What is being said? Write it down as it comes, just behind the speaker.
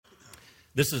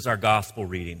This is our gospel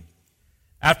reading.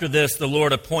 After this, the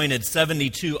Lord appointed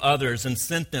 72 others and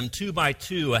sent them 2 by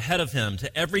 2 ahead of him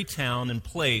to every town and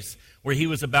place where he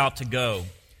was about to go.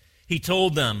 He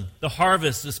told them, "The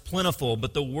harvest is plentiful,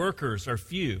 but the workers are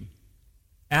few.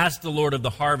 Ask the Lord of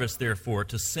the harvest, therefore,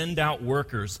 to send out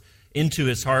workers into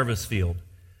his harvest field.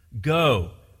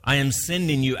 Go, I am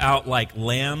sending you out like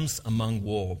lambs among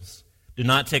wolves. Do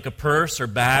not take a purse or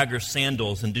bag or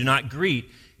sandals, and do not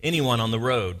greet anyone on the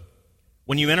road.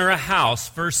 When you enter a house,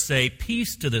 first say,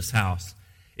 'Peace to this house.'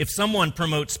 If someone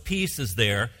promotes peace is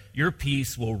there, your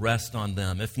peace will rest on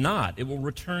them. If not, it will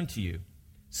return to you.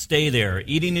 Stay there,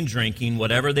 eating and drinking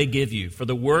whatever they give you, for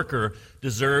the worker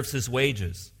deserves his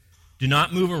wages. Do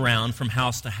not move around from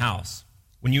house to house.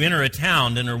 When you enter a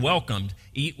town and are welcomed,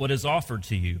 eat what is offered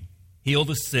to you. Heal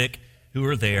the sick who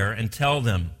are there and tell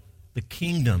them, 'The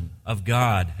kingdom of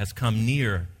God has come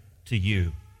near to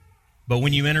you.' But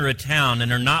when you enter a town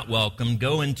and are not welcome,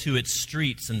 go into its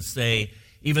streets and say,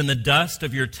 'Even the dust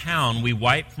of your town we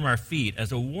wipe from our feet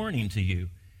as a warning to you.'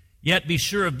 Yet be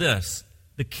sure of this,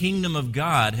 the kingdom of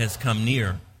God has come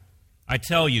near. I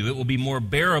tell you, it will be more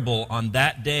bearable on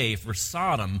that day for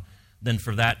Sodom than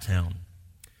for that town.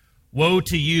 Woe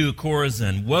to you,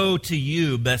 Chorazin! Woe to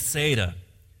you, Bethsaida!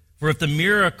 For if the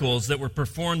miracles that were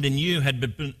performed in you had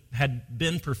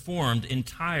been performed in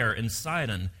Tyre and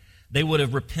Sidon, they would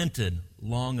have repented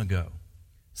long ago,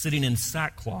 sitting in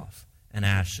sackcloth and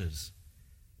ashes.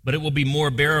 But it will be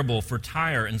more bearable for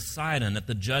Tyre and Sidon at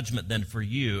the judgment than for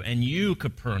you. And you,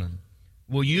 Capernaum,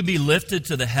 will you be lifted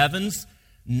to the heavens?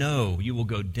 No, you will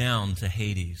go down to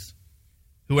Hades.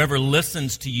 Whoever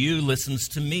listens to you listens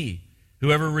to me.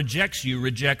 Whoever rejects you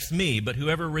rejects me. But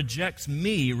whoever rejects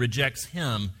me rejects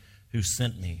him who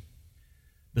sent me."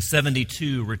 The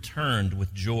 72 returned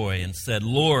with joy and said,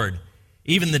 "Lord,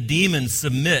 even the demons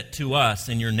submit to us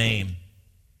in your name."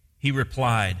 He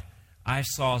replied, "I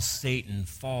saw Satan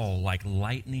fall like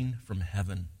lightning from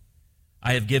heaven.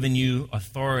 I have given you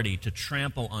authority to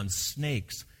trample on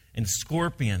snakes and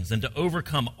scorpions and to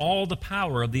overcome all the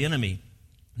power of the enemy.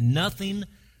 Nothing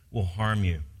will harm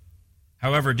you.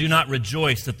 However, do not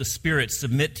rejoice that the spirits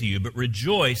submit to you, but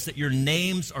rejoice that your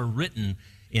names are written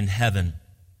in heaven."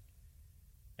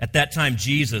 At that time,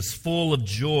 Jesus, full of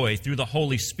joy through the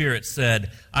Holy Spirit,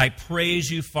 said, "I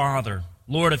praise you, Father,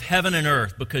 Lord of heaven and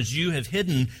earth, because you have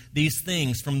hidden these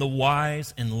things from the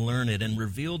wise and learned and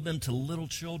revealed them to little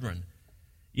children.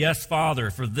 Yes, Father,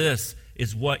 for this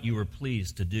is what you were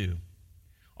pleased to do.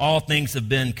 All things have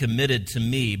been committed to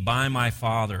me by my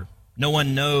Father. No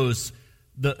one knows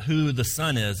who the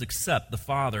Son is except the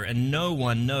Father, and no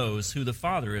one knows who the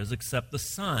Father is except the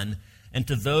Son, and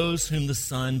to those whom the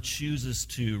Son chooses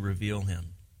to reveal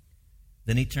him."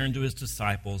 Then he turned to his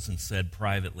disciples and said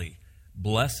privately,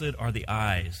 "Blessed are the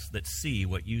eyes that see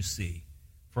what you see.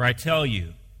 For I tell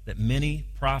you that many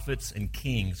prophets and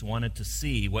kings wanted to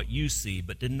see what you see,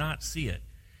 but did not see it,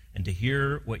 and to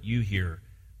hear what you hear,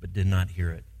 but did not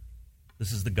hear it."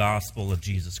 This is the gospel of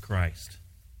Jesus Christ.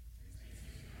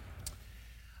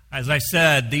 As I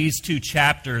said, these 2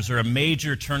 chapters are a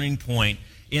major turning point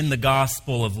in the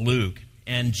Gospel of Luke.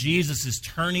 And Jesus is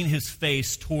turning his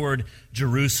face toward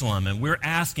Jerusalem. And we're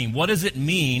asking, what does it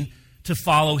mean to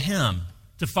follow him?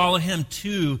 To follow him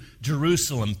to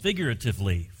Jerusalem,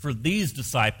 figuratively. For these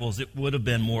disciples, it would have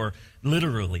been more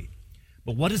literally.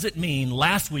 But what does it mean?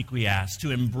 Last week we asked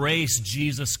to embrace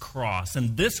Jesus' cross.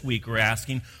 And this week we're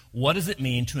asking, what does it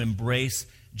mean to embrace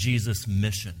Jesus'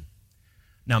 mission?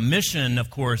 Now, mission, of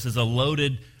course, is a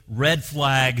loaded red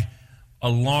flag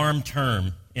alarm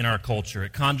term in our culture.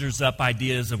 It conjures up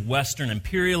ideas of Western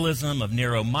imperialism, of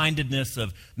narrow-mindedness,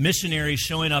 of missionaries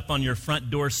showing up on your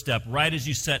front doorstep right as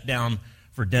you sat down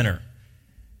for dinner.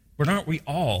 But aren't we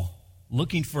all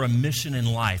looking for a mission in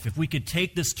life? If we could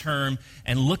take this term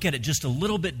and look at it just a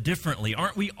little bit differently,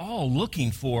 aren't we all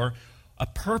looking for a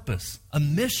purpose, a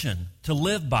mission to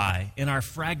live by in our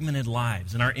fragmented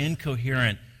lives, in our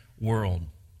incoherent world?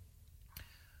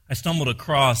 I stumbled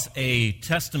across a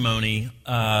testimony,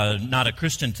 not a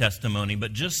Christian testimony,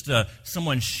 but just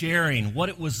someone sharing what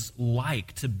it was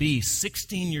like to be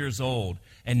 16 years old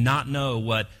and not know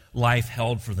what life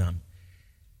held for them.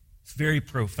 It's very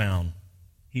profound.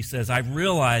 He says, "I've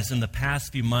realized in the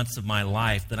past few months of my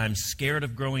life that I'm scared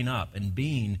of growing up and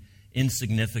being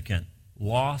insignificant,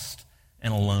 lost,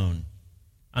 and alone.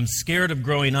 I'm scared of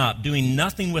growing up, doing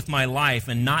nothing with my life,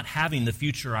 and not having the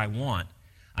future I want.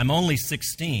 I'm only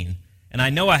 16, and I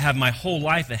know I have my whole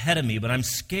life ahead of me, but I'm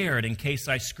scared in case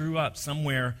I screw up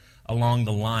somewhere along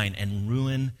the line and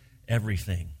ruin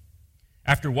everything.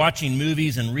 After watching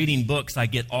movies and reading books, I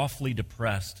get awfully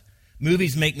depressed.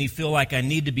 Movies make me feel like I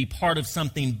need to be part of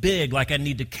something big, like I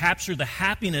need to capture the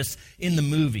happiness in the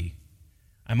movie.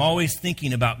 I'm always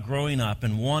thinking about growing up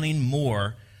and wanting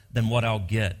more than what I'll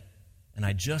get, and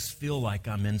I just feel like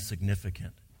I'm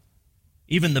insignificant.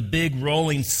 Even the big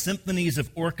rolling symphonies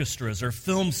of orchestras or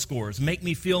film scores make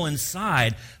me feel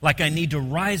inside like I need to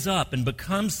rise up and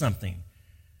become something,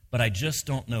 but I just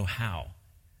don't know how.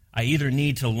 I either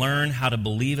need to learn how to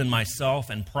believe in myself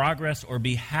and progress or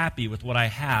be happy with what I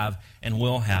have and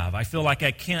will have. I feel like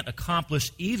I can't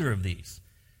accomplish either of these.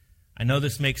 I know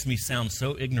this makes me sound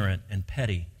so ignorant and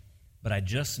petty, but I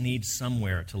just need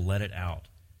somewhere to let it out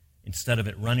instead of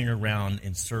it running around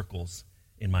in circles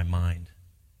in my mind.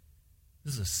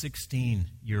 This is a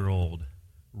 16-year-old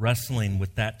wrestling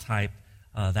with that type,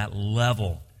 that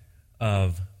level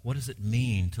of what does it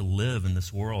mean to live in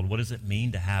this world? What does it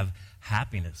mean to have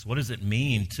happiness? What does it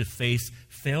mean to face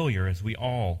failure as we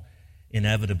all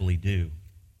inevitably do?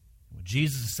 What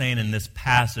Jesus is saying in this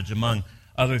passage, among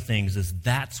other things, is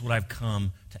that's what I've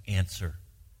come to answer.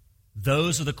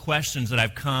 Those are the questions that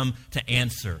I've come to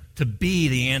answer, to be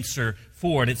the answer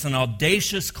for it. It's an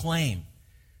audacious claim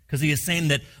because he is saying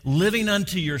that living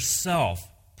unto yourself,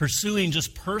 pursuing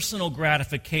just personal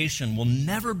gratification will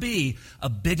never be a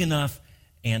big enough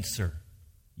answer.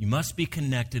 You must be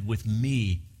connected with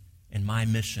me and my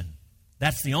mission.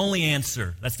 That's the only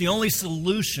answer. That's the only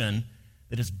solution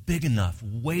that is big enough,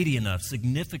 weighty enough,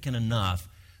 significant enough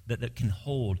that can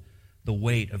hold the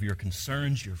weight of your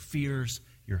concerns, your fears,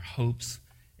 your hopes,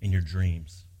 and your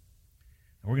dreams.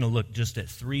 And we're going to look just at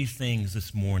three things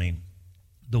this morning: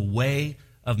 the way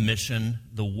of mission,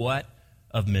 the what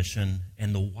of mission,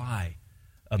 and the why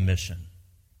of mission.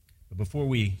 But before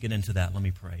we get into that, let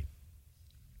me pray.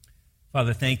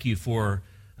 Father, thank you for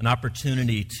an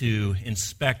opportunity to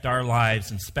inspect our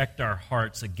lives, inspect our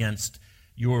hearts against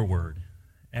your word,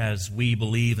 as we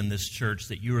believe in this church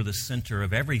that you are the center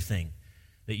of everything,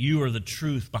 that you are the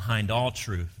truth behind all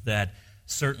truth, that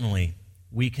certainly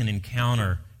we can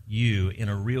encounter you in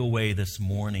a real way this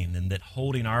morning, and that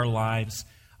holding our lives,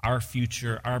 our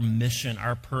future, our mission,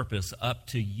 our purpose up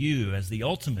to you as the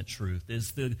ultimate truth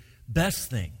is the best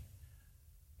thing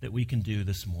that we can do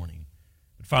this morning.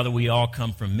 But Father, we all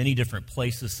come from many different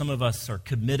places. Some of us are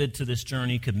committed to this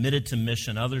journey, committed to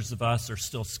mission. Others of us are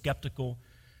still skeptical.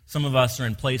 Some of us are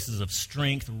in places of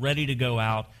strength, ready to go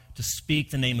out to speak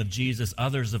the name of Jesus.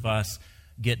 Others of us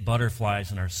get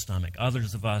butterflies in our stomach.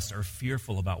 Others of us are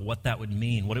fearful about what that would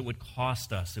mean, what it would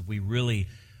cost us if we really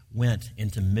went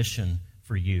into mission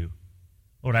for you.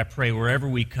 Lord, I pray wherever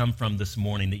we come from this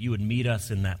morning that you would meet us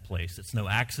in that place. It's no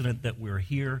accident that we're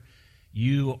here.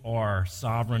 You are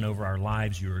sovereign over our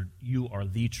lives. You are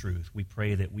the truth. We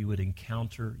pray that we would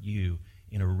encounter you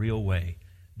in a real way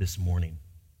this morning.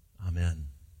 Amen.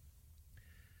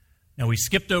 Now, we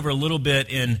skipped over a little bit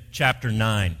in chapter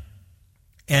 9.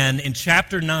 And in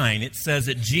chapter 9, it says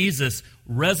that Jesus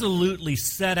resolutely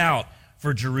set out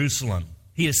for Jerusalem.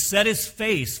 He has set his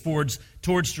face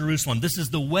towards Jerusalem. This is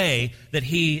the way that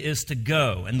he is to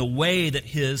go and the way that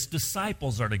his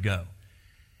disciples are to go.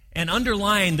 And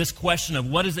underlying this question of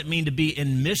what does it mean to be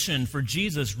in mission for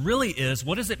Jesus really is,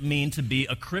 what does it mean to be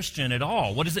a Christian at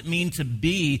all? What does it mean to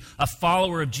be a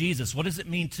follower of Jesus? What does it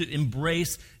mean to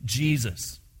embrace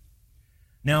Jesus?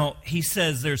 Now, he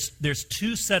says there's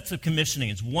two sets of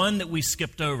commissionings. One that we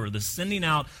skipped over, the sending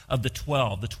out of the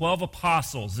 12. The 12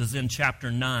 apostles is in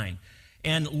chapter 9.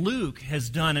 And Luke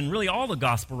has done, and really all the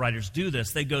gospel writers do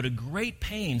this, they go to great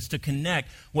pains to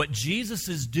connect what Jesus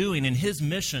is doing in his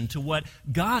mission to what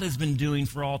God has been doing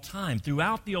for all time.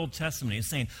 Throughout the Old Testament, he's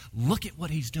saying, look at what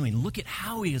he's doing. Look at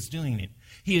how he is doing it.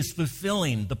 He is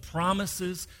fulfilling the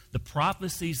promises, the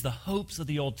prophecies, the hopes of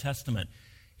the Old Testament.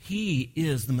 He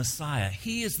is the Messiah.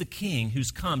 He is the King who's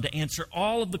come to answer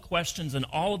all of the questions and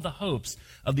all of the hopes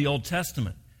of the Old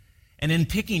Testament. And in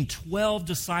picking 12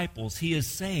 disciples, he is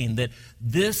saying that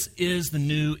this is the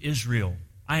new Israel.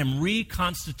 I am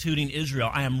reconstituting Israel.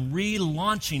 I am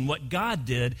relaunching what God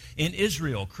did in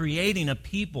Israel, creating a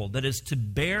people that is to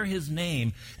bear his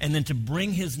name and then to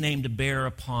bring his name to bear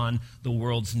upon the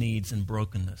world's needs and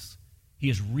brokenness.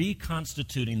 He is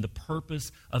reconstituting the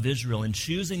purpose of Israel and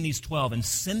choosing these 12 and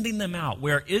sending them out.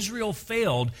 Where Israel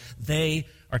failed, they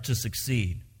are to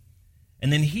succeed.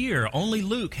 And then here, only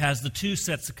Luke has the two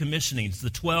sets of commissionings,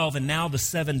 the 12 and now the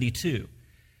 72.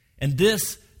 And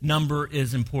this number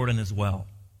is important as well.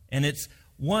 And it's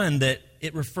one that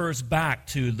it refers back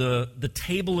to the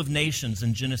table of nations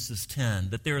in Genesis 10,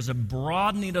 that there is a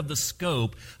broadening of the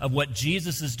scope of what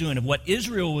Jesus is doing, of what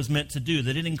Israel was meant to do,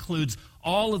 that it includes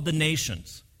all of the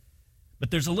nations. But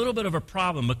there's a little bit of a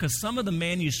problem because some of the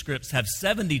manuscripts have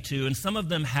 72 and some of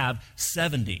them have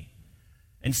 70.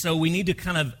 And so we need to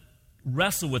kind of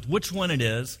wrestle with which one it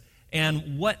is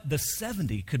and what the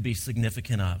 70 could be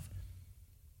significant of.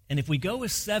 And if we go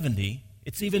with 70,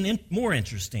 it's even more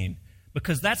interesting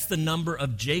because that's the number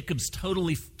of Jacob's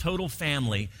total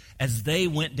family as they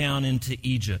went down into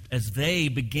Egypt, as they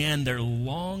began their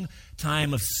long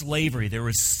time of slavery. There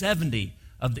were 70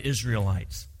 of the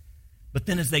Israelites. But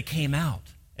then as they came out,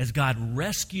 as God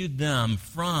rescued them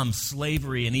from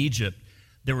slavery in Egypt,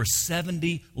 there were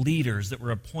 70 leaders that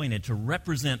were appointed to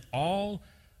represent all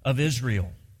of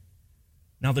Israel.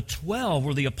 Now, the 12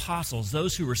 were the apostles,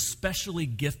 those who were specially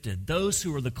gifted, those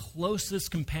who were the closest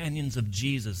companions of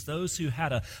Jesus, those who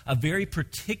had a very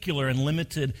particular and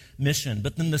limited mission.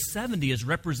 But then the 70 is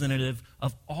representative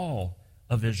of all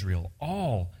of Israel,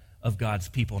 all of God's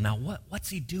people. Now,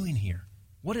 what's he doing here?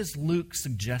 What is Luke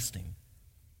suggesting?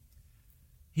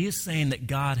 He is saying that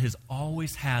God has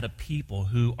always had a people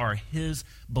who are his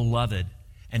beloved.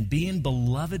 And being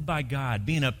beloved by God,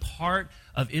 being a part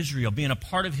of Israel, being a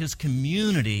part of his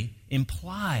community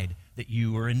implied that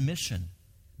you were in mission.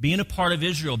 Being a part of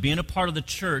Israel, being a part of the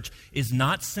church is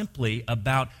not simply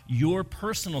about your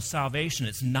personal salvation.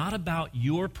 It's not about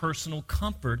your personal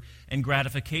comfort and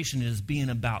gratification. It is being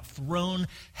about thrown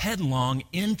headlong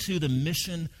into the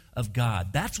mission of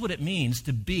God. That's what it means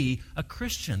to be a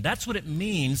Christian. That's what it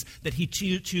means that he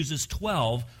chooses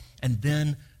 12 and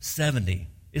then 70.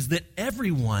 Is that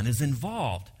everyone is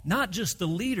involved, not just the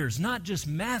leaders, not just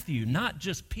Matthew, not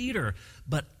just Peter,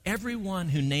 but everyone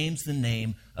who names the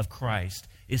name of Christ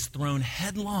is thrown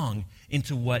headlong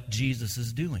into what Jesus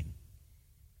is doing.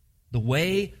 The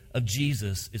way of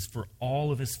Jesus is for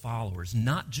all of his followers,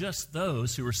 not just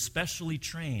those who are specially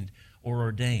trained or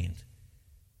ordained.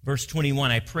 Verse 21,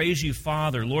 I praise you,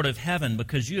 Father, Lord of heaven,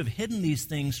 because you have hidden these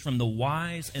things from the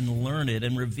wise and learned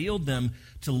and revealed them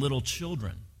to little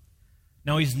children.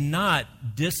 Now, he's not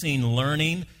dissing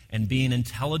learning and being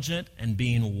intelligent and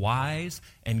being wise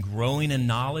and growing in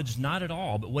knowledge, not at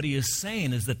all. But what he is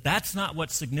saying is that that's not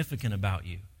what's significant about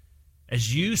you.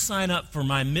 As you sign up for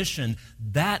my mission,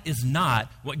 that is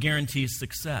not what guarantees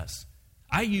success.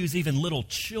 I use even little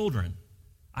children.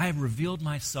 I have revealed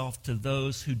myself to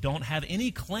those who don't have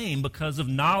any claim because of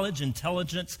knowledge,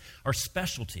 intelligence, or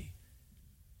specialty.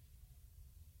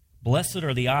 Blessed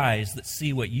are the eyes that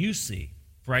see what you see.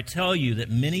 For I tell you that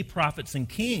many prophets and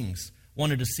kings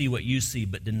wanted to see what you see,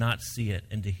 but did not see it,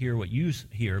 and to hear what you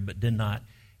hear, but did not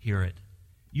hear it.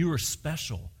 You are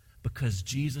special because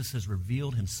Jesus has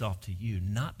revealed himself to you,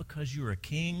 not because you are a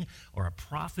king or a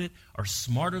prophet or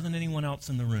smarter than anyone else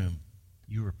in the room.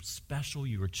 You are special,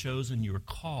 you are chosen, you are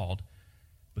called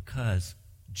because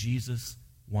Jesus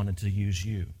wanted to use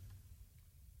you.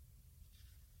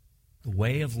 The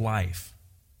way of life,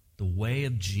 the way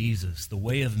of Jesus, the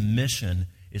way of mission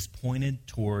is pointed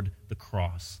toward the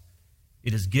cross.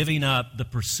 It is giving up the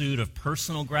pursuit of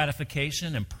personal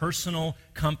gratification and personal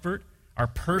comfort, our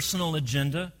personal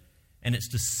agenda, and it's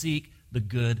to seek the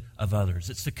good of others.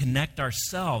 It's to connect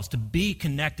ourselves, to be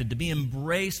connected, to be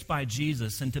embraced by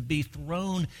Jesus, and to be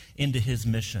thrown into his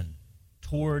mission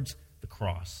towards the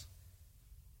cross.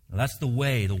 Now, that's the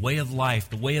way of life,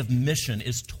 the way of mission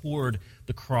is toward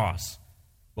the cross.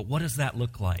 But what does that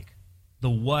look like? The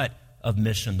what of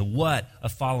mission, the what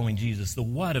of following Jesus, the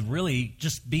what of really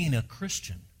just being a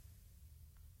Christian.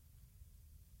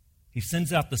 He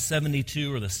sends out the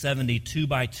 72 or the 72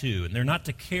 by 2, and they're not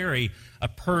to carry a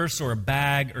purse or a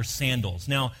bag or sandals.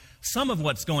 Now, some of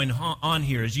what's going on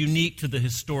here is unique to the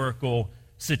historical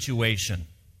situation.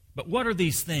 But what are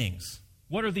these things?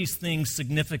 What are these things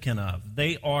significant of?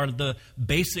 They are the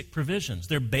basic provisions.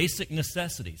 They're basic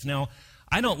necessities. Now,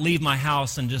 I don't leave my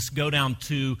house and just go down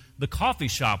to the coffee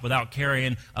shop without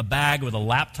carrying a bag with a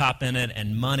laptop in it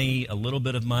and money, a little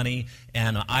bit of money,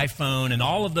 and an iPhone and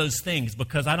all of those things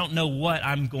because I don't know what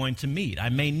I'm going to meet. I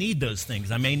may need those things.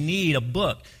 I may need a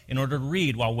book in order to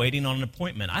read while waiting on an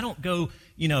appointment. I don't go,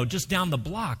 just down the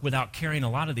block without carrying a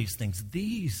lot of these things.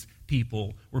 These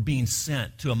people were being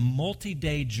sent to a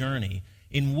multi-day journey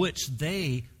in which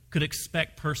they could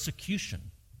expect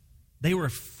persecution. They were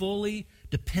fully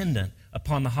dependent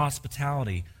upon the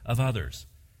hospitality of others.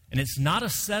 And it's not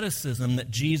asceticism that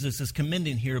Jesus is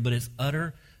commending here, but it's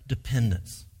utter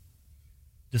dependence.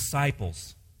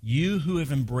 Disciples, you who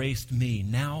have embraced me,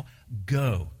 now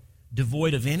go,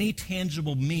 devoid of any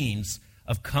tangible means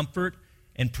of comfort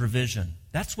and provision.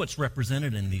 That's what's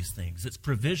represented in these things. It's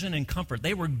provision and comfort.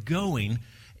 They were going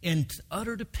in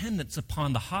utter dependence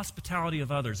upon the hospitality of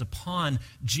others, upon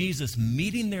Jesus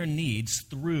meeting their needs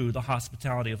through the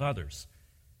hospitality of others.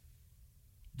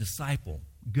 Disciple,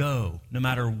 go, no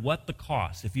matter what the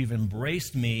cost. If you've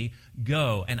embraced me,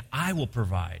 go, and I will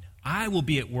provide. I will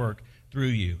be at work through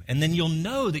you. And then you'll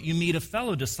know that you meet a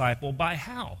fellow disciple by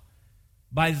how?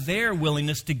 By their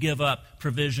willingness to give up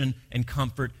provision and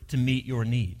comfort to meet your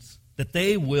needs. That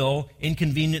they will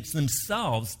inconvenience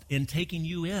themselves in taking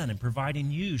you in and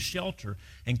providing you shelter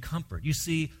and comfort. You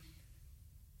see,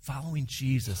 following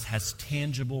Jesus has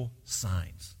tangible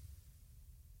signs.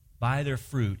 By their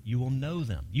fruit, you will know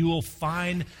them. You will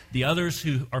find the others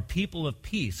who are people of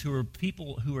peace, who are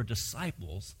people who are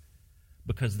disciples,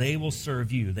 because they will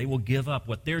serve you. They will give up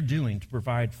what they're doing to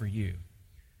provide for you.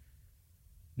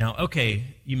 Now, okay,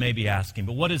 you may be asking,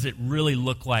 but what does it really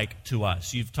look like to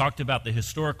us? You've talked about the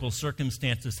historical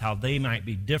circumstances, how they might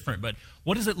be different, but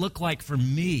what does it look like for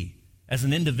me as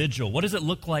an individual? What does it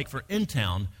look like for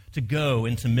InTown to go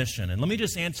into mission? And let me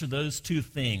just answer those two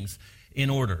things in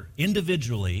order.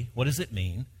 Individually, what does it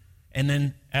mean? And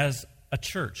then as a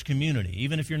church community,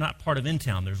 even if you're not part of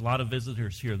InTown, there's a lot of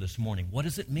visitors here this morning. What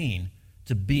does it mean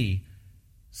to be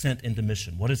sent into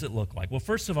mission? What does it look like? Well,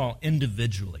 first of all,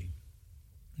 individually.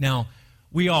 Now,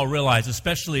 we all realize,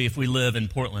 especially if we live in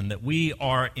Portland, that we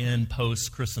are in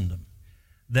post-Christendom,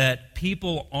 that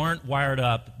people aren't wired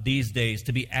up these days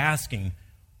to be asking,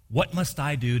 what must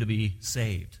I do to be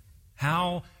saved?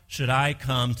 How should I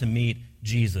come to meet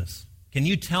Jesus? Can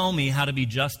you tell me how to be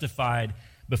justified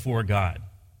before God?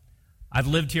 I've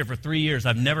lived here for 3 years.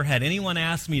 I've never had anyone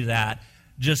ask me that,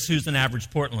 just who's an average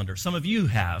Portlander. Some of you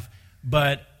have,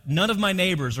 but none of my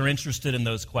neighbors are interested in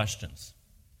those questions.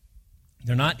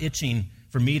 They're not itching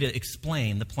for me to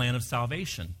explain the plan of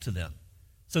salvation to them.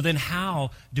 So then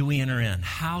how do we enter in?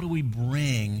 How do we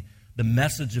bring the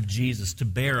message of Jesus to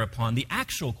bear upon the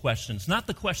actual questions, not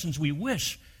the questions we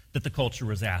wish that the culture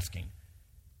was asking?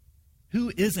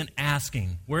 Who isn't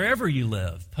asking, wherever you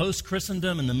live,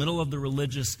 post-Christendom, in the middle of the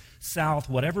religious South,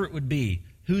 whatever it would be,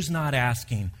 who's not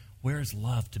asking, where is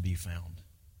love to be found?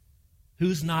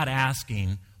 Who's not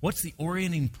asking, what's the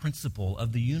orienting principle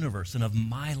of the universe and of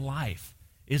my life?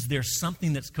 Is there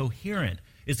something that's coherent?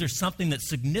 Is there something that's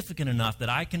significant enough that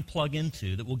I can plug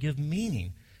into that will give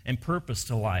meaning and purpose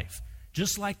to life?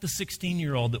 Just like the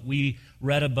 16-year-old that we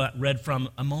read from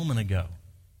a moment ago.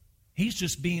 He's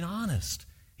just being honest.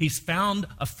 He's found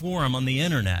a forum on the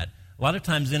internet. A lot of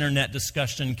times internet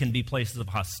discussion can be places of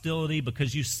hostility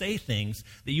because you say things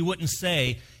that you wouldn't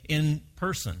say in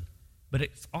person. But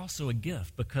it's also a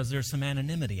gift because there's some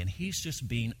anonymity, and he's just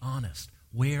being honest.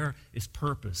 Where is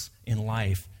purpose in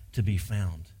life to be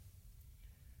found?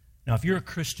 Now, if you're a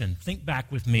Christian, think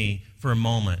back with me for a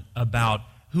moment about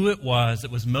who it was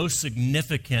that was most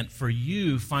significant for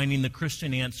you finding the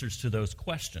Christian answers to those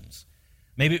questions.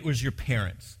 Maybe it was your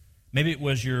parents. Maybe it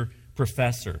was your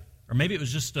professor. Or maybe it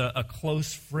was just a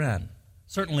close friend.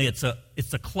 Certainly it's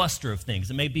a cluster of things.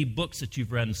 It may be books that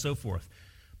you've read and so forth.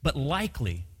 But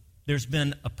likely, there's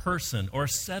been a person or a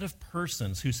set of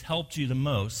persons who's helped you the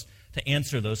most to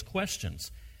answer those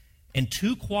questions. And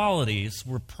two qualities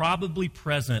were probably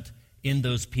present in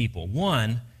those people.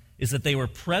 One is that they were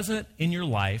present in your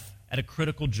life at a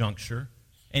critical juncture.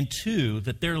 And two,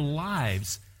 that their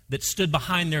lives that stood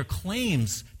behind their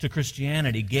claims to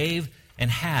Christianity gave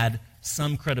and had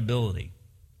some credibility.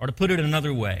 Or to put it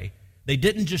another way, they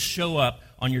didn't just show up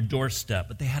on your doorstep,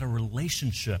 but they had a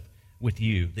relationship with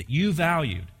you that you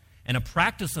valued, and a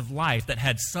practice of life that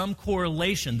had some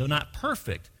correlation, though not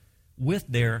perfect, with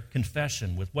their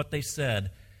confession, with what they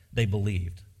said they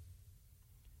believed.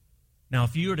 Now,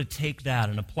 if you were to take that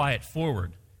and apply it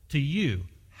forward to you,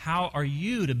 how are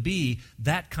you to be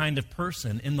that kind of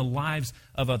person in the lives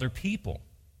of other people?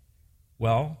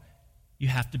 Well, you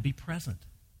have to be present.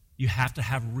 You have to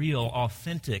have real,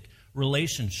 authentic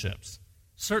relationships.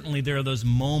 Certainly there are those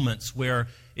moments where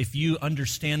if you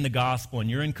understand the gospel and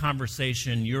you're in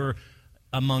conversation, you're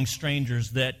among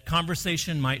strangers, that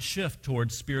conversation might shift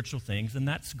towards spiritual things, and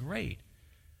that's great.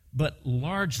 But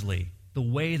largely, the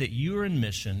way that you are in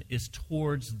mission is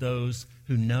towards those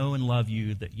who know and love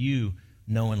you, that you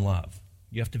know and love.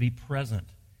 You have to be present.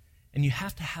 And you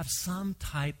have to have some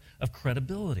type of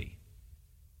credibility.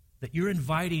 That you're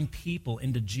inviting people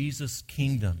into Jesus'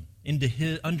 kingdom,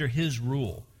 under his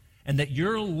rule. And that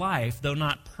your life, though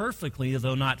not perfectly,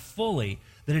 though not fully,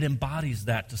 that it embodies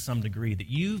that to some degree. That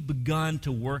you've begun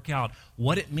to work out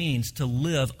what it means to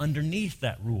live underneath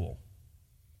that rule.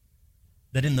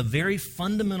 That in the very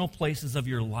fundamental places of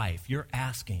your life, you're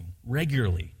asking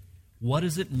regularly, what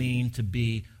does it mean to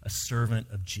be a servant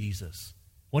of Jesus?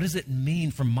 What does it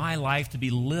mean for my life to be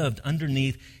lived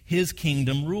underneath his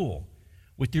kingdom rule?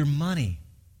 With your money,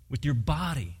 with your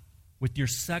body, with your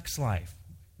sex life,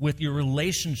 with your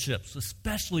relationships,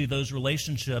 especially those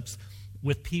relationships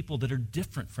with people that are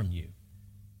different from you,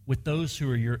 with those who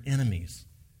are your enemies.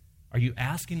 Are you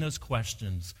asking those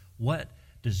questions? What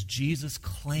does Jesus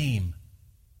claim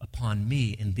upon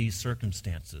me in these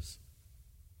circumstances?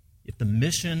 If the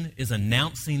mission is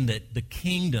announcing that the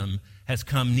kingdom has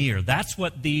come near, that's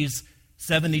what these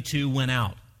 72 went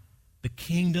out. The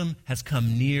kingdom has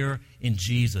come near in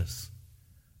Jesus.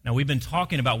 Now, we've been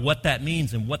talking about what that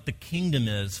means and what the kingdom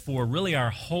is for really our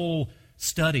whole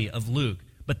study of Luke.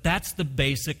 But that's the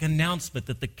basic announcement,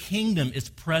 that the kingdom is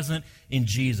present in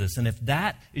Jesus. And if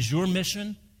that is your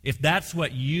mission, if that's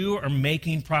what you are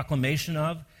making proclamation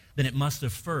of, then it must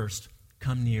have first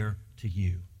come near to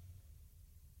you.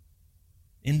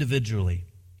 Individually,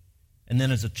 and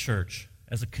then as a church,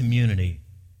 as a community,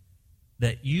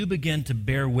 that you begin to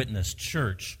bear witness,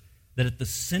 church, that at the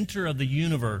center of the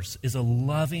universe is a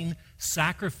loving,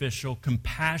 sacrificial,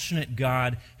 compassionate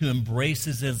God who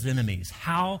embraces his enemies.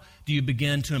 How do you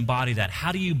begin to embody that?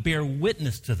 How do you bear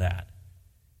witness to that?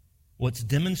 Well, it's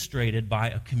demonstrated by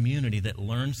a community that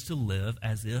learns to live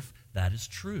as if that is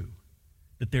true.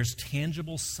 That there's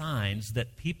tangible signs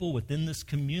that people within this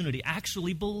community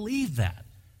actually believe that.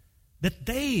 That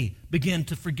they begin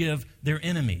to forgive their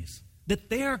enemies. That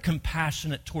they are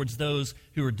compassionate towards those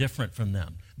who are different from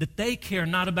them. That they care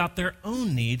not about their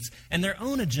own needs and their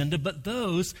own agenda, but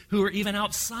those who are even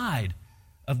outside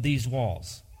of these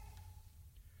walls.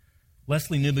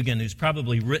 Lesslie Newbigin, who's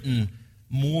probably written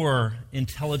more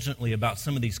intelligently about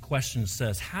some of these questions,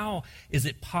 says, how is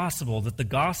it possible that the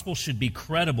gospel should be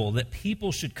credible, that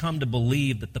people should come to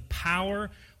believe that the power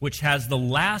which has the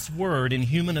last word in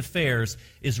human affairs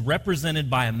is represented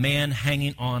by a man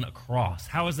hanging on a cross?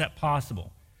 How is that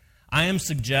possible? I am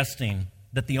suggesting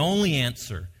that the only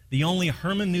answer, the only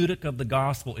hermeneutic of the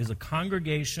gospel is a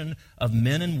congregation of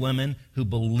men and women who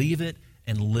believe it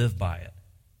and live by it.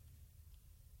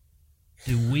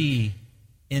 Do we,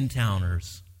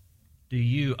 in-towners, do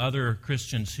you, other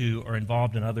Christians who are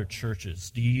involved in other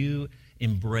churches, do you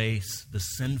embrace the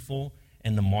sinful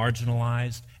and the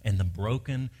marginalized and the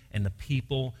broken and the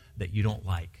people that you don't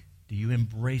like? Do you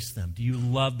embrace them? Do you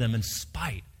love them in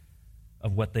spite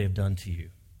of what they have done to you?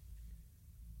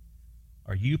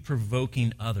 Are you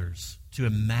provoking others to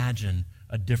imagine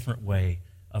a different way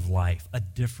of life, a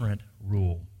different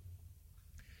rule?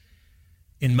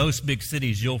 In most big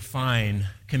cities, you'll find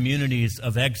communities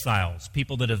of exiles,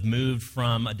 people that have moved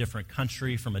from a different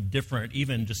country, from a different,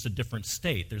 even just a different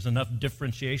state. There's enough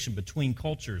differentiation between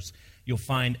cultures. You'll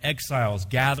find exiles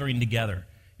gathering together.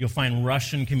 You'll find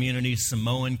Russian communities,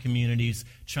 Samoan communities,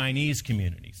 Chinese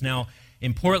communities. Now,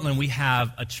 in Portland, we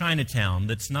have a Chinatown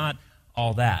that's not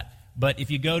all that. But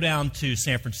if you go down to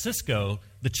San Francisco,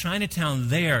 the Chinatown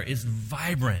there is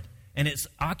vibrant, and it's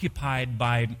occupied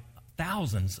by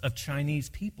thousands of Chinese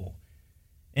people.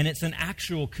 And it's an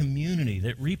actual community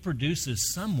that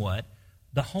reproduces somewhat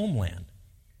the homeland.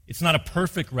 It's not a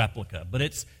perfect replica, but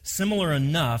it's similar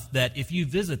enough that if you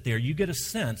visit there, you get a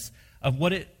sense of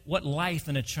what life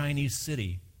in a Chinese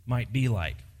city might be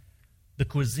like. The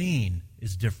cuisine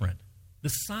is different.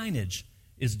 The signage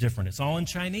is different. It's all in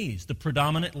Chinese. The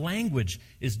predominant language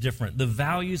is different. The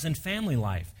values and family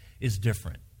life is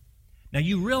different. Now,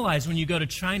 you realize when you go to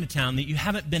Chinatown that you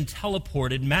haven't been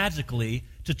teleported magically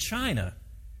to China,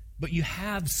 but you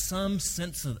have some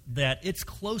sense of that it's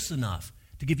close enough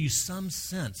to give you some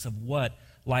sense of what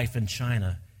life in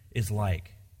China is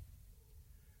like.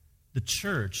 The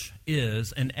church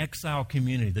is an exile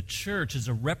community. The church is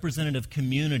a representative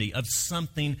community of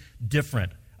something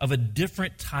different, of a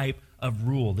different type of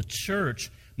rule. The church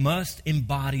must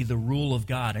embody the rule of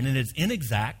God, and it is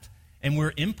inexact, and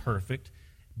we're imperfect,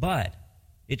 but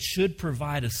it should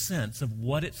provide a sense of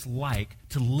what it's like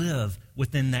to live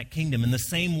within that kingdom in the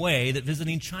same way that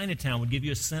visiting Chinatown would give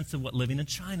you a sense of what living in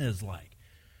China is like.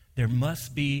 There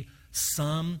must be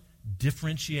some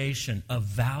differentiation of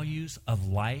values, of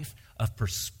life, of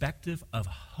perspective, of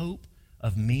hope,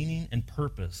 of meaning and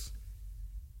purpose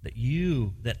that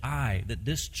you, that I, that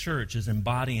this church is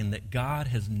embodying, that God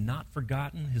has not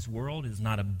forgotten his world, has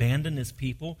not abandoned his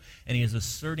people, and he is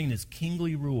asserting his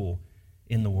kingly rule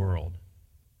in the world.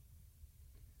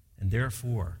 And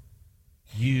therefore,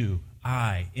 you,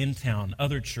 I, in town,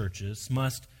 other churches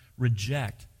must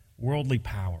reject worldly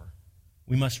power.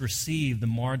 We must receive the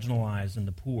marginalized and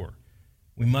the poor.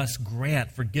 We must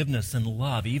grant forgiveness and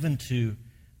love even to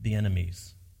the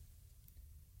enemies.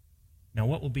 Now,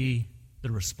 what will be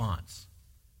the response?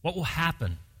 What will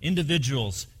happen,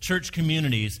 individuals, church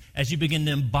communities, as you begin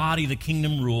to embody the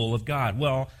kingdom rule of God?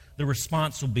 Well, the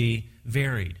response will be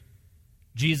varied.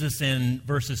 Jesus in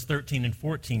verses 13 and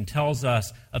 14 tells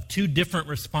us of two different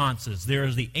responses.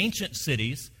 There's the ancient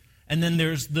cities, and then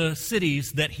there's the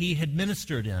cities that he had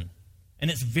ministered in.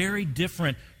 And it's very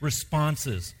different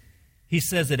responses. He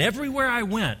says that everywhere I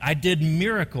went, I did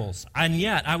miracles, and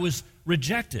yet I was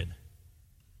rejected.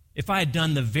 If I had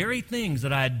done the very things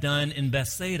that I had done in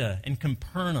Bethsaida, in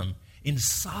Capernaum, in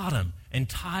Sodom and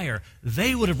Tyre,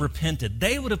 they would have repented.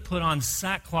 They would have put on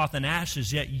sackcloth and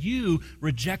ashes, yet you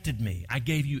rejected me. I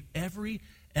gave you every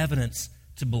evidence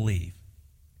to believe.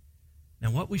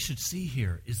 Now, what we should see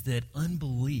here is that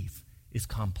unbelief is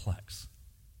complex.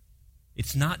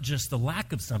 It's not just the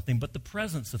lack of something, but the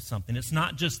presence of something. It's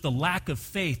not just the lack of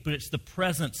faith, but it's the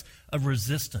presence of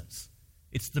resistance.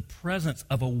 It's the presence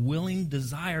of a willing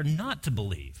desire not to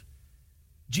believe.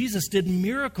 Jesus did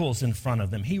miracles in front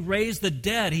of them. He raised the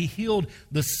dead. He healed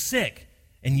the sick,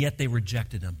 and yet they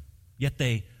rejected him. Yet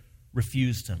they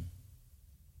refused him.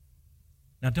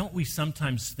 Now, don't we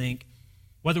sometimes think,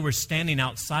 whether we're standing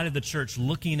outside of the church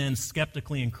looking in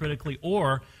skeptically and critically,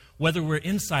 or whether we're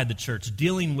inside the church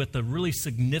dealing with a really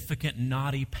significant,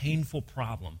 knotty, painful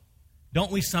problem,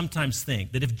 don't we sometimes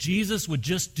think that if Jesus would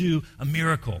just do a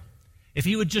miracle, if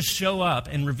he would just show up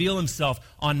and reveal himself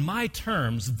on my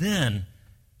terms, then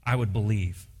I would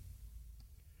believe?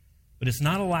 But it's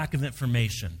not a lack of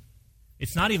information.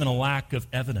 It's not even a lack of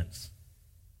evidence,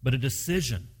 but a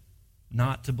decision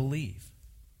not to believe.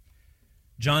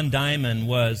 John Diamond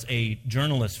was a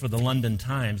journalist for the London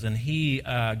Times, and he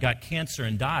got cancer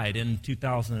and died in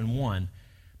 2001.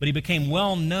 But he became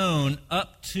well known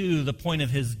up to the point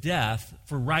of his death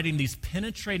for writing these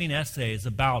penetrating essays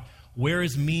about where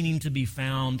is meaning to be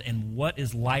found and what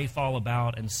is life all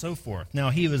about and so forth.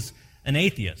 Now, he was an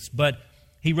atheist, but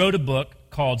he wrote a book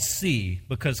called See,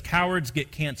 Because Cowards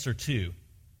Get Cancer Too.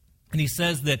 And he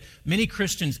says that many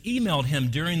Christians emailed him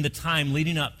during the time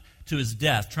leading up to his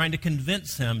death, trying to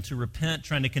convince him to repent,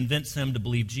 trying to convince him to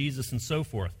believe Jesus and so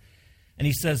forth. And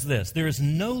he says this: there is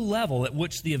no level at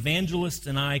which the evangelist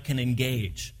and I can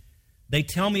engage. They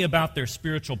tell me about their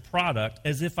spiritual product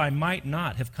as if I might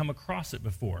not have come across it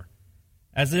before.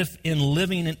 As if in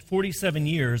living 47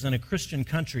 years in a Christian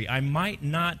country, I might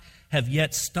not have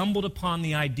yet stumbled upon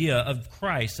the idea of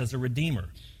Christ as a Redeemer.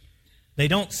 They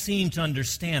don't seem to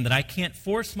understand that I can't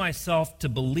force myself to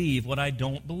believe what I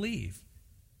don't believe.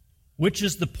 Which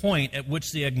is the point at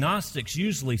which the agnostics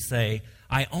usually say,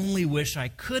 I only wish I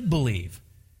could believe.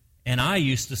 And I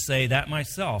used to say that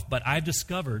myself, but I've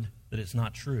discovered that it's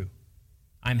not true.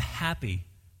 I'm happy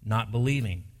not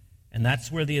believing. And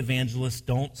that's where the evangelists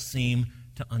don't seem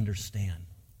to understand.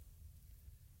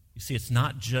 You see, it's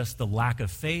not just the lack of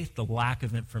faith, the lack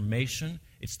of information.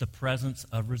 It's the presence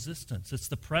of resistance. It's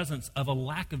the presence of a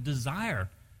lack of desire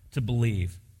to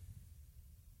believe.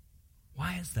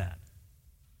 Why is that?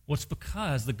 Well, it's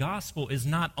because the gospel is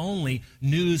not only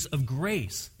news of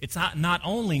grace. It's not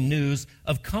only news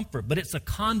of comfort, but it's a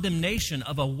condemnation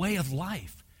of a way of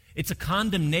life. It's a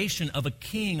condemnation of a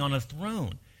king on a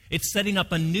throne. It's setting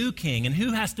up a new king. And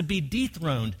who has to be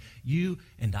dethroned? You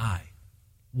and I.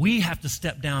 We have to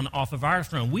step down off of our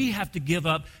throne. We have to give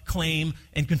up claim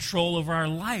and control over our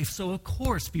life. So, of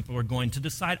course, people are going to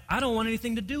decide, I don't want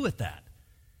anything to do with that.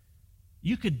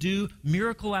 You could do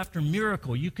miracle after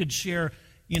miracle. You could share,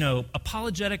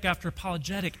 apologetic after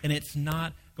apologetic, and it's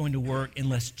not going to work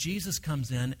unless Jesus comes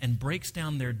in and breaks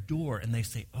down their door and they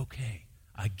say, okay,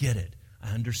 I get it.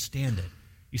 I understand it.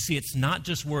 You see, it's not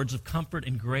just words of comfort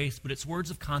and grace, but it's words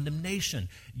of condemnation.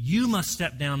 You must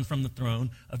step down from the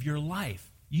throne of your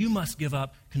life. You must give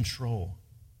up control.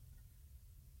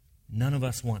 None of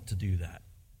us want to do that.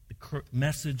 The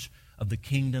message of the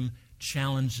kingdom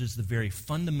challenges the very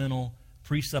fundamental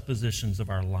presuppositions of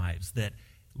our lives, that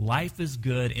life is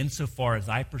good insofar as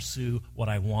I pursue what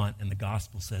I want, and the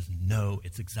gospel says, no,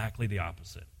 it's exactly the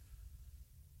opposite.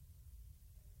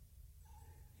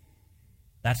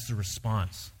 That's the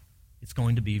response. It's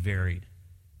going to be varied.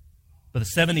 But the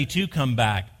 72 come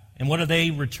back, and what do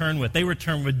they return with? They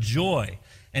return with joy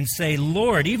and say,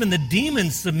 Lord, even the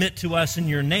demons submit to us in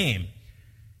your name.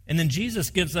 And then Jesus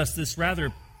gives us this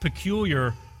rather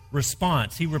peculiar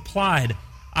response. He replied,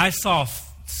 I saw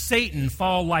Satan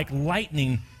fall like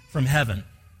lightning from heaven.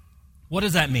 What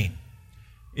does that mean?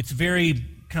 It's very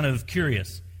kind of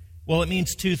curious. Well, it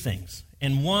means two things.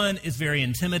 And one is very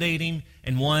intimidating,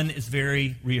 and one is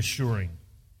very reassuring.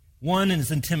 One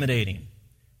is intimidating,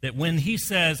 that when he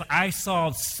says, I saw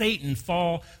Satan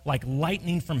fall like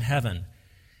lightning from heaven,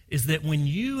 is that when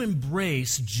you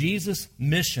embrace Jesus'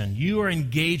 mission, you are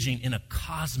engaging in a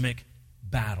cosmic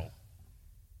battle.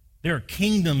 There are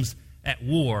kingdoms at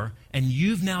war, and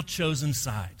you've now chosen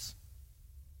sides.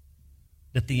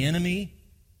 That the enemy,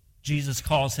 Jesus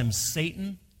calls him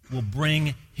Satan, will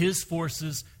bring his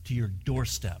forces to your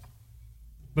doorstep.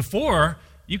 Before,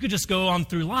 you could just go on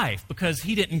through life because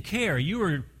he didn't care. You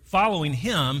were following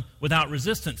him without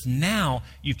resistance. Now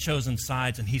you've chosen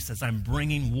sides, and he says, I'm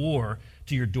bringing war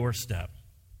to your doorstep.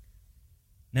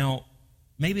 Now,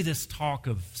 maybe this talk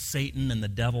of Satan and the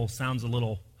devil sounds a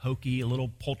little hokey, a little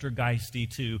poltergeisty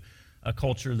to a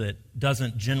culture that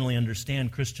doesn't generally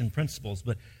understand Christian principles.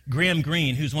 But Graham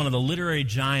Greene, who's one of the literary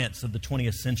giants of the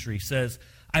 20th century, says,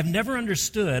 I've never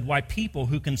understood why people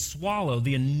who can swallow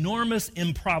the enormous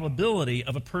improbability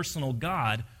of a personal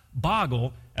God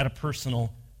boggle at a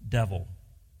personal devil.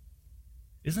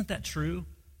 Isn't that true?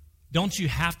 Don't you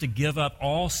have to give up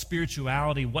all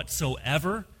spirituality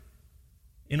whatsoever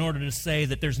in order to say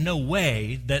that there's no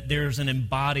way that there's an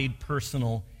embodied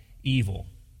personal evil?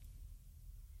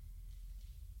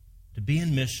 To be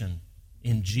in mission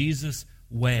in Jesus'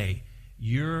 way,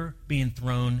 you're being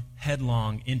thrown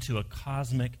headlong into a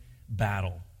cosmic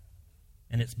battle.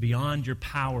 And it's beyond your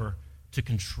power to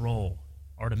control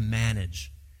or to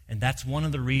manage. And that's one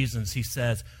of the reasons he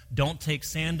says, don't take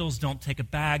sandals, don't take a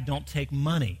bag, don't take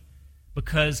money.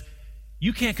 Because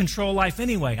you can't control life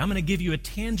anyway. I'm going to give you a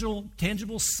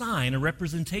tangible sign, a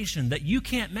representation that you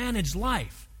can't manage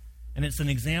life. And it's an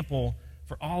example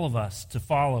for all of us to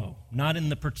follow, not in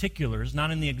the particulars,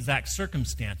 not in the exact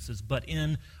circumstances, but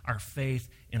in our faith,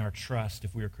 in our trust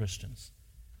if we are Christians.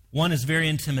 One is very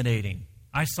intimidating.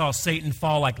 I saw Satan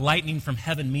fall like lightning from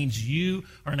heaven means you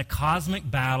are in a cosmic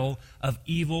battle of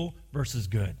evil versus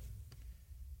good.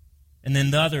 And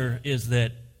then the other is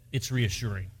that it's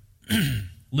reassuring.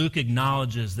 Luke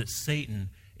acknowledges that Satan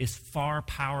is far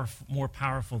more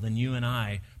powerful than you and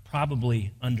I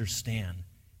probably understand.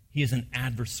 He is an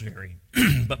adversary.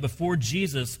 But before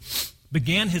Jesus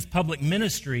began his public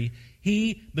ministry,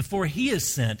 before he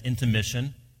is sent into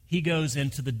mission, he goes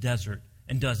into the desert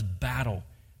and does battle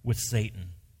with Satan.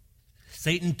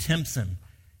 Satan tempts him,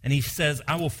 and he says,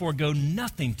 I will forego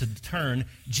nothing to turn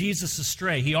Jesus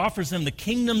astray. He offers him the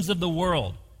kingdoms of the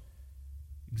world.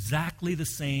 Exactly the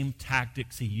same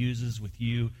tactics he uses with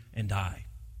you and I.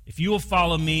 If you will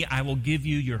follow me, I will give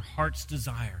you your heart's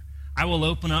desire. I will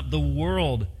open up the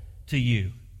world to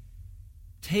you.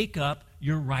 Take up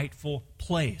your rightful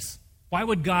place. Why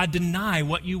would God deny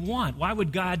what you want? Why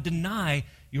would God deny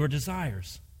your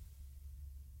desires?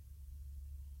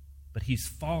 But he's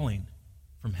falling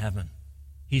from heaven.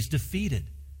 He's defeated.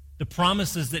 The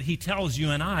promises that he tells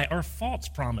you and I are false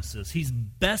promises. He's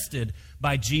bested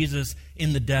by Jesus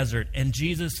in the desert, and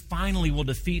Jesus finally will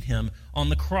defeat him on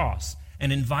the cross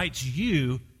and invites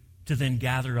you to then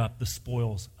gather up the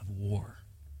spoils of war.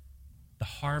 The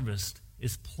harvest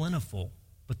is plentiful,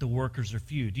 but the workers are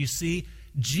few. Do you see?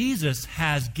 Jesus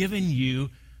has given you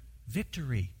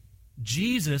victory.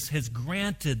 Jesus has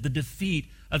granted the defeat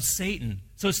of Satan.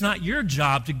 So it's not your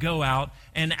job to go out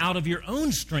and out of your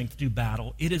own strength do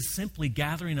battle. It is simply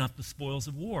gathering up the spoils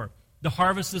of war. The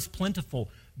harvest is plentiful.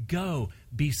 Go,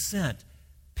 be sent.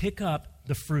 Pick up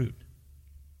the fruit.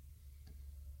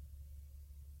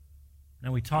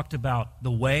 Now we talked about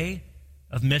the way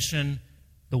of mission,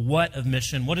 the what of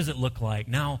mission. What does it look like?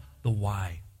 Now the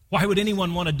why. Why would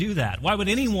anyone want to do that? Why would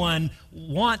anyone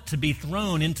want to be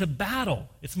thrown into battle?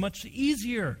 It's much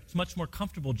easier. It's much more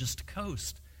comfortable just to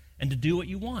coast and to do what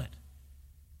you want.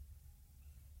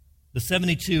 The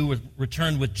 72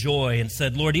 returned with joy and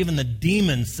said, Lord, even the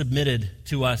demons submitted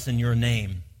to us in your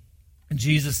name. And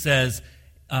Jesus says,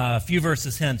 a few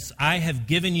verses hence, I have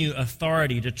given you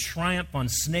authority to triumph on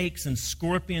snakes and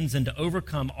scorpions and to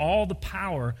overcome all the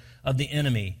power of the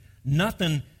enemy.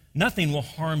 Nothing will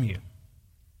harm you.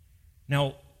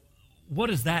 Now, what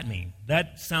does that mean?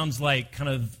 That sounds like kind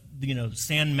of,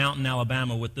 Sand Mountain,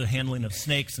 Alabama with the handling of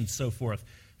snakes and so forth.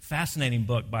 Fascinating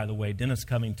book, by the way. Dennis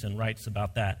Covington writes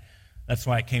about that. That's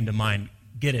why it came to mind.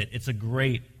 Get it. It's a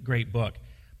great, great book.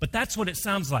 But that's what it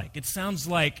sounds like. It sounds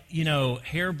like,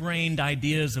 harebrained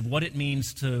ideas of what it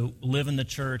means to live in the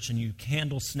church, and you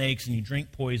handle snakes and you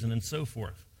drink poison and so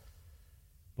forth.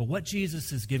 But what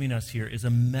Jesus is giving us here is a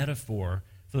metaphor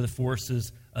for the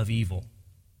forces of evil.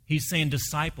 He's saying,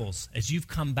 disciples, as you've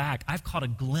come back, I've caught a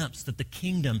glimpse that the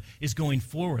kingdom is going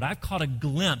forward. I've caught a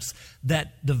glimpse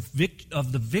that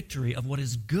of the victory of what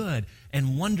is good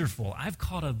and wonderful. I've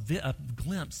caught a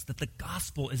glimpse that the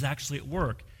gospel is actually at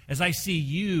work. As I see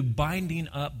you binding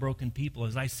up broken people,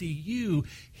 as I see you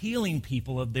healing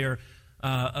people of their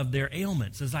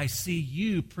ailments, as I see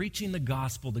you preaching the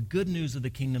gospel, the good news of the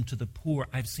kingdom to the poor,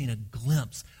 I've seen a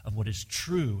glimpse of what is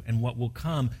true and what will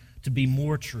come to be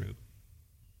more true.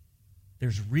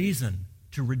 There's reason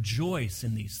to rejoice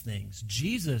in these things.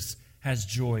 Jesus has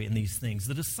joy in these things.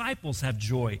 The disciples have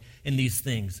joy in these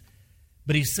things.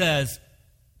 But he says,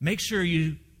 make sure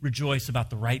you rejoice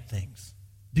about the right things.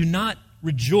 Do not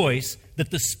rejoice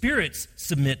that the spirits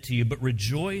submit to you, but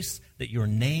rejoice that your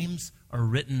names are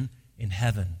written in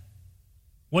heaven.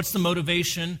 What's the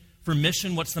motivation for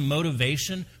mission? What's the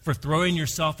motivation for throwing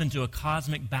yourself into a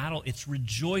cosmic battle? It's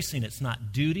rejoicing. It's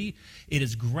not duty. It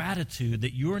is gratitude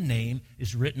that your name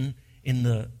is written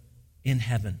in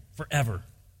heaven forever.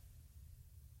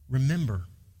 Remember,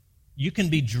 you can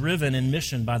be driven in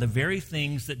mission by the very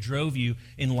things that drove you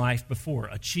in life before: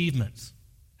 achievements,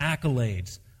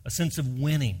 accolades, a sense of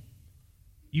winning.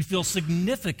 You feel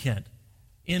significant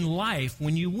in life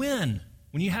when you win,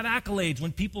 when you have accolades,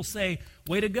 when people say,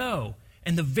 "Way to go."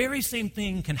 And the very same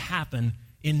thing can happen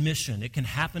in mission. It can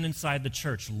happen inside the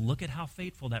church. Look at how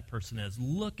faithful that person is.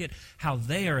 Look at how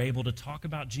they are able to talk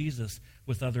about Jesus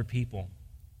with other people.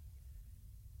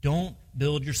 Don't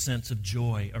build your sense of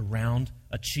joy around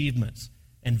achievements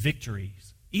and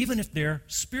victories. Even if they're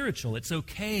spiritual, it's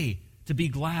okay to be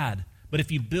glad. But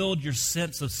if you build your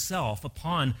sense of self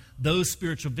upon those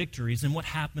spiritual victories, then what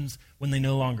happens when they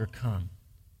no longer come?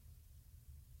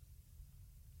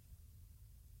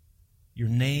 Your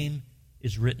name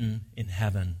is written in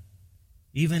heaven.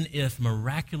 Even if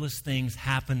miraculous things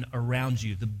happen around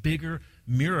you, the bigger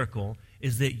miracle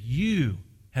is that you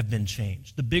have been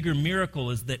changed. The bigger miracle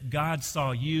is that God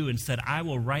saw you and said, "I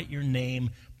will write your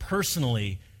name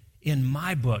personally in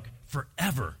my book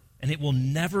forever, and it will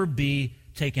never be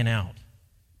taken out."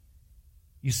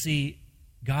 You see,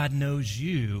 God knows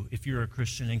you, if you're a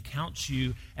Christian, and counts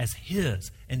you as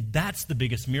His. And that's the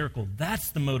biggest miracle.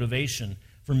 That's the motivation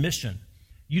for mission.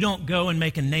 You don't go and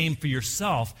make a name for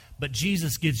yourself, but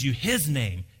Jesus gives you His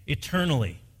name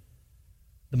eternally.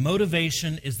 The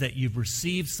motivation is that you've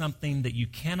received something that you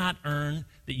cannot earn,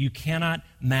 that you cannot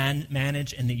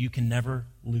manage, and that you can never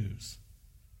lose.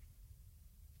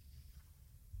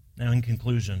 Now, in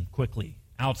conclusion, quickly,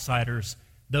 outsiders,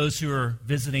 those who are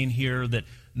visiting here that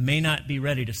may not be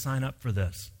ready to sign up for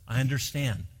this, I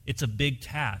understand. It's a big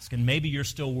task, and maybe you're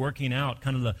still working out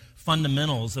kind of the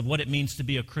fundamentals of what it means to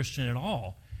be a Christian at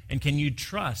all. And can you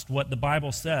trust what the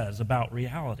Bible says about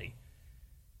reality?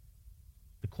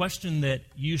 The question that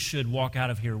you should walk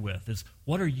out of here with is,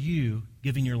 what are you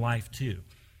giving your life to?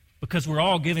 Because we're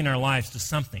all giving our lives to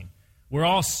something. We're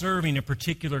all serving a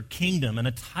particular kingdom and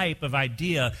a type of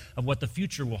idea of what the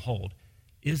future will hold.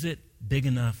 Is it big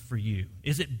enough for you?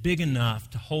 Is it big enough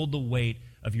to hold the weight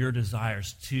of your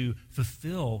desires, to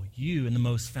fulfill you in the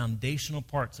most foundational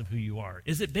parts of who you are?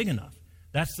 Is it big enough?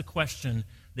 That's the question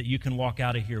that you can walk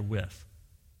out of here with.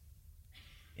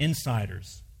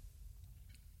 Insiders,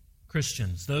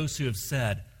 Christians, those who have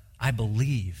said, "I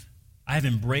believe, I've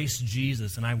embraced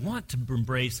Jesus, and I want to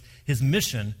embrace His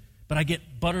mission, but I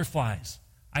get butterflies.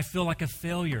 I feel like a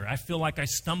failure. I feel like I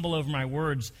stumble over my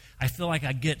words. I feel like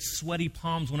I get sweaty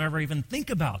palms whenever I even think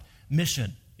about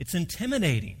mission. It's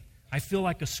intimidating. I feel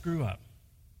like a screw-up."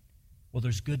 Well,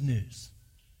 there's good news,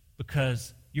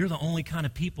 because you're the only kind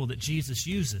of people that Jesus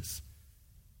uses.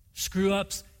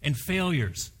 Screw-ups and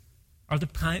failures are the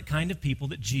kind of people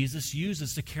that Jesus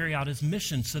uses to carry out His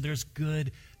mission. So there's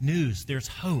good news. There's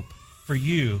hope for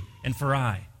you and for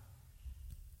I.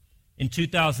 In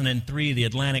 2003, the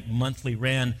Atlantic Monthly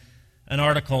ran an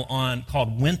article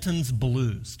called Wynton's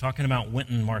Blues, talking about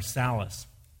Wynton Marsalis.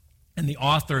 And the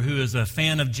author, who is a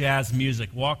fan of jazz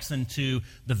music, walks into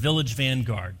the Village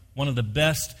Vanguard, one of the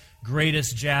best,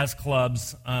 greatest jazz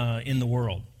clubs in the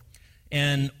world.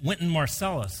 And Wynton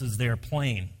Marsalis is there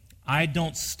playing "I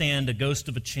Don't Stand a Ghost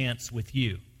of a Chance with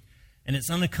You." And it's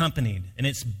unaccompanied, and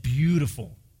it's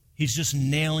beautiful. He's just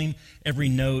nailing every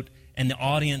note, and the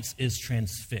audience is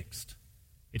transfixed.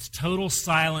 It's total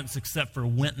silence except for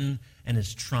Wynton and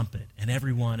his trumpet, and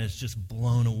everyone is just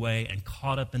blown away and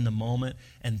caught up in the moment.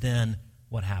 And then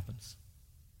what happens?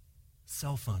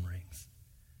 Cell phone rings.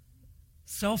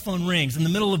 Cell phone rings in the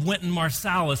middle of Wynton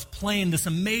Marsalis playing this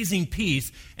amazing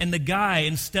piece, and the guy,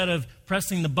 instead of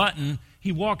pressing the button,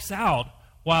 he walks out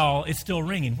while it's still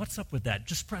ringing. What's up with that?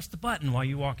 Just press the button while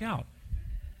you walk out.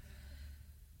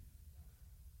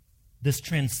 This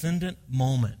transcendent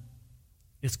moment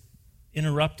is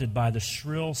interrupted by the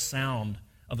shrill sound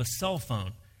of a cell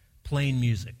phone playing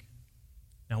music.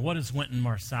 Now, what does Wynton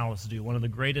Marsalis do? One of the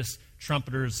greatest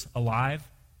trumpeters alive.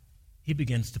 He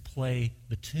begins to play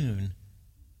the tune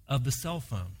of the cell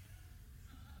phone.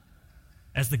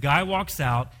 As the guy walks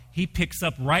out, he picks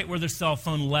up right where the cell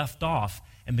phone left off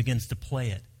and begins to play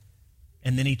it.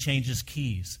 And then he changes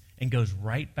keys and goes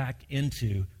right back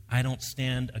into "I Don't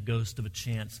Stand a Ghost of a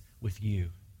Chance with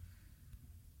You."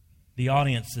 The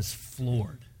audience is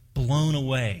floored, blown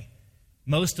away.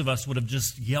 Most of us would have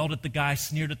just yelled at the guy,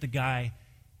 sneered at the guy.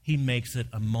 He makes it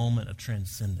a moment of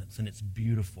transcendence, and it's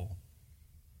beautiful.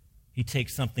 He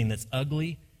takes something that's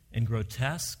ugly and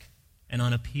grotesque and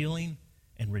unappealing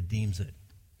and redeems it.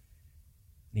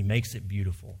 And he makes it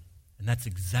beautiful. And that's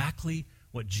exactly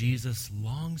what Jesus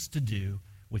longs to do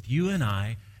with you and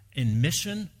I in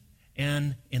mission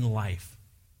and in life.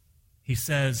 He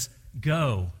says,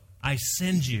 go, I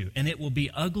send you, and it will be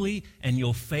ugly, and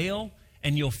you'll fail,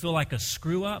 and you'll feel like a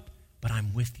screw-up, but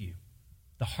I'm with you.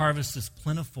 The harvest is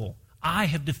plentiful. I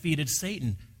have defeated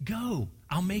Satan. Go,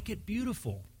 I'll make it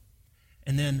beautiful.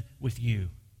 And then with you,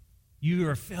 you're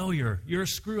a failure. You're a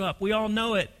screw-up. We all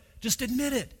know it. Just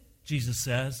admit it, Jesus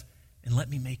says, and let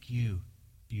me make you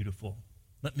beautiful.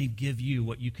 Let me give you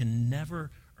what you can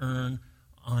never earn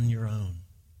on your own.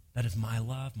 That is my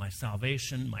love, my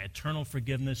salvation, my eternal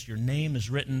forgiveness. Your name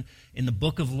is written in the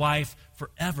book of life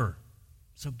forever.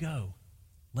 So go.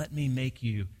 Let me make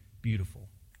you beautiful.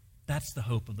 That's the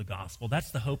hope of the gospel.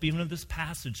 That's the hope even of this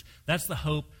passage. That's the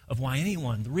hope of why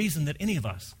anyone, the reason that any of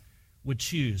us would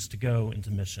choose to go into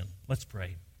mission. Let's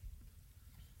pray.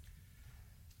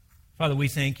 Father, we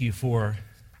thank you for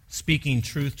speaking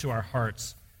truth to our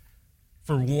hearts,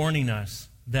 for warning us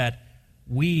that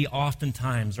we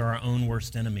oftentimes are our own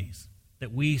worst enemies,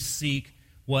 that we seek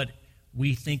what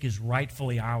we think is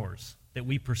rightfully ours, that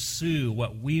we pursue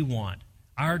what we want,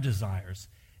 our desires,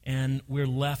 and we're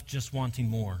left just wanting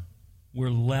more.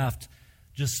 We're left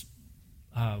just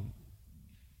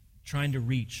trying to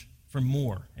reach for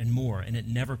more, and it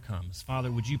never comes.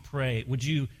 Father, would you pray, would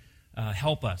you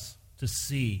help us to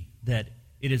see that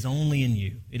it is only in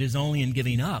you, it is only in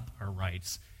giving up our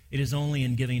rights, it is only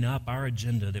in giving up our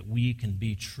agenda that we can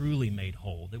be truly made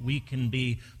whole, that we can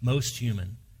be most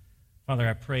human. Father,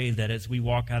 I pray that as we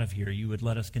walk out of here, you would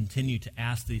let us continue to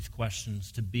ask these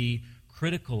questions, to be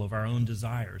critical of our own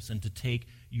desires, and to take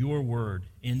your word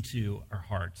into our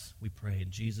hearts. We pray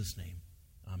in Jesus' name.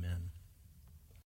 Amen.